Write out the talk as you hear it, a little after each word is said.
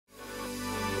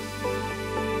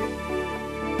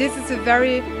This is a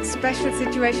very special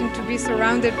situation to be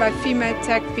surrounded by female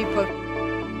tech people.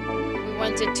 We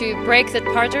wanted to break that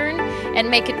pattern and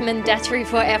make it mandatory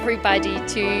for everybody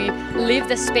to leave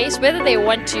the space. Whether they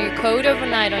want to code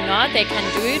overnight or not, they can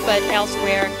do it, but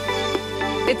elsewhere.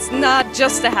 It's not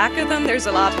just a hackathon, there's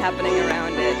a lot happening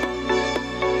around it.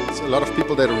 There's a lot of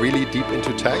people that are really deep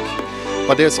into tech,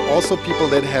 but there's also people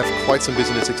that have quite some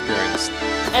business experience.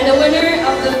 And the winner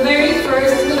of the very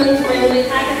first women-friendly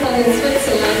hackathon in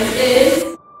Switzerland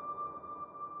is...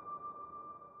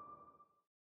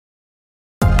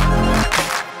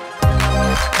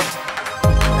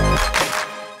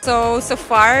 So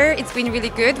far it's been really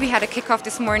good. We had a kickoff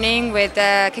this morning with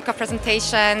a kickoff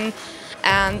presentation,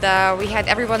 and we had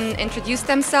everyone introduce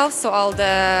themselves, so all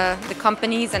the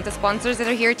companies and the sponsors that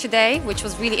are here today, which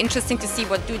was really interesting to see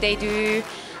what do they do,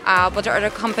 what are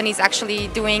other companies actually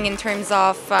doing in terms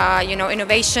of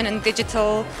innovation and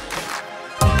digital.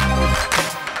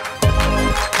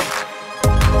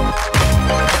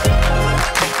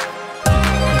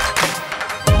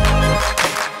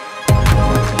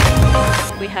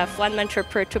 We have one mentor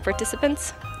per 2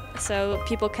 participants, so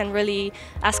people can really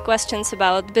ask questions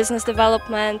about business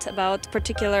development, about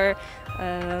particular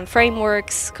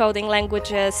frameworks, coding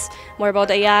languages, more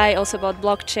about AI, also about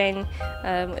blockchain.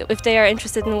 If they are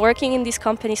interested in working in these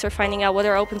companies or finding out what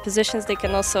are open positions, they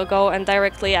can also go and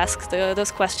directly ask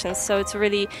those questions. So it's a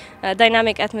really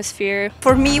dynamic atmosphere.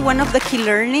 For me, one of the key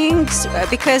learnings,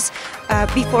 because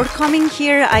before coming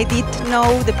here I did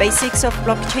know the basics of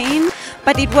blockchain,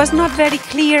 but it was not very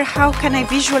clear how can I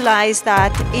visualize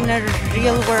that in a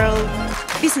real-world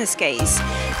business case.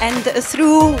 And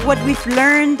through what we've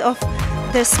learned of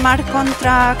the smart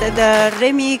contract, the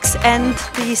remix, and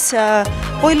this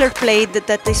boilerplate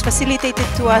that is facilitated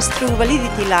to us through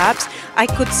Validity Labs, I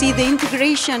could see the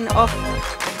integration of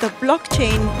the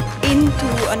blockchain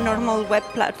into a normal web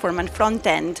platform and front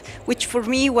end, which for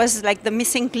me was like the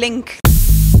missing link.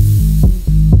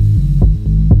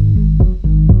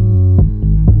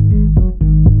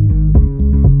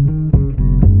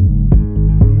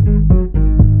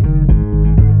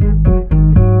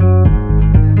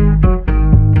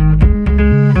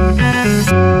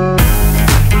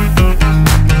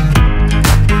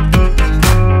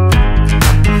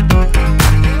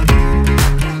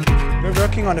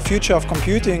 On the future of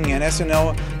computing, and as you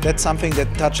know, that's something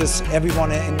that touches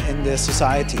everyone in the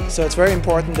society. So it's very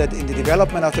important that in the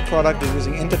development of the product we're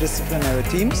using interdisciplinary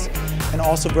teams and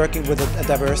also working with a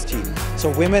diverse team. So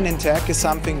women in tech is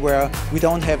something where we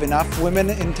don't have enough women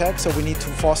in tech, so we need to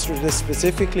foster this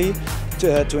specifically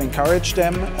to encourage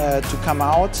them to come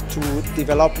out, to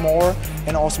develop more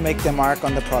and also make their mark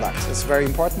on the products. It's very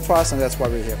important for us, and that's why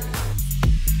we're here.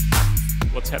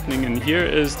 What's happening in here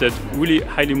is that really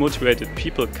highly motivated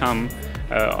people come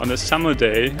on a summer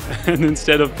day, and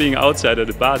instead of being outside at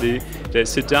a party, they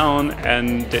sit down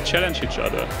and they challenge each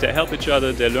other. They help each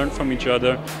other, they learn from each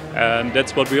other, and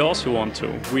that's what we also want to.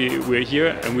 We're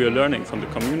here and we are learning from the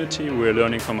community, we're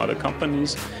learning from other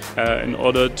companies in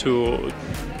order to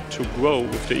grow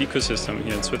with the ecosystem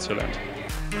here in Switzerland.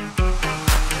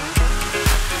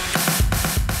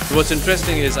 What's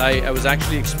interesting is I was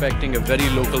actually expecting a very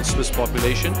local Swiss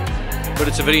population, but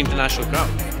it's a very international crowd.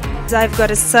 I've got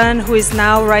a son who is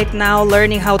right now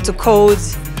learning how to code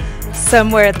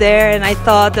somewhere there, and I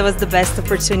thought that was the best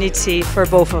opportunity for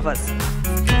both of us.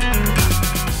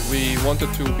 We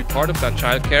wanted to be part of that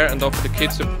childcare and offer the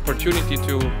kids the opportunity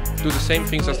to do the same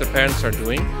things as the parents are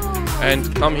doing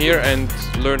and come here and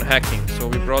learn hacking. So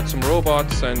we brought some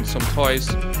robots and some toys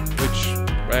which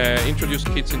introduce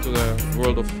kids into the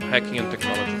world of hacking and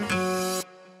technology.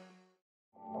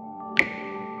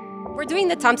 We're doing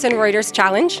the Thomson Reuters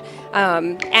Challenge,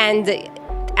 and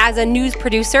as a news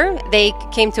producer, they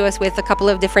came to us with a couple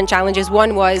of different challenges.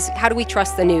 One was, how do we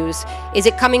trust the news? Is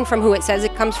it coming from who it says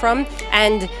it comes from?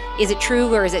 And is it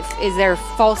true, or is there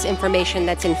false information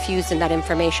that's infused in that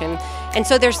information? And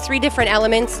so there's 3 different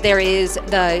elements. There is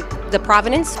the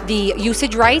provenance, the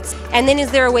usage rights, and then is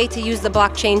there a way to use the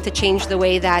blockchain to change the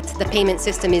way that the payment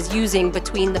system is using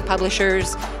between the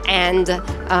publishers and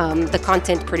the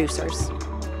content producers?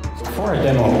 For our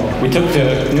demo, we took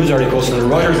the news articles from the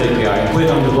Reuters API and put it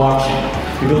on the blockchain.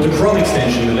 We built a Chrome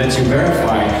extension that lets you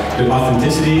verify the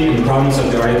authenticity and the provenance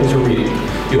of the articles you're reading.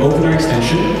 You open our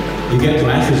extension, you get the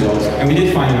match results, and we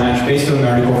did find a match based on an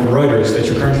article from Reuters that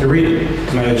you're currently reading,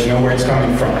 so now that you know where it's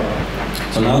coming from.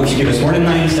 So now, if you give us more than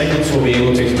 90 seconds, we'll be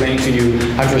able to explain to you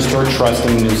how to restore trust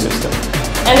in the news system.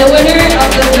 And the winner of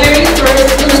the very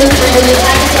first women-friendly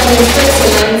hackathon in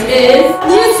Switzerland is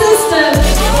News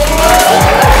System!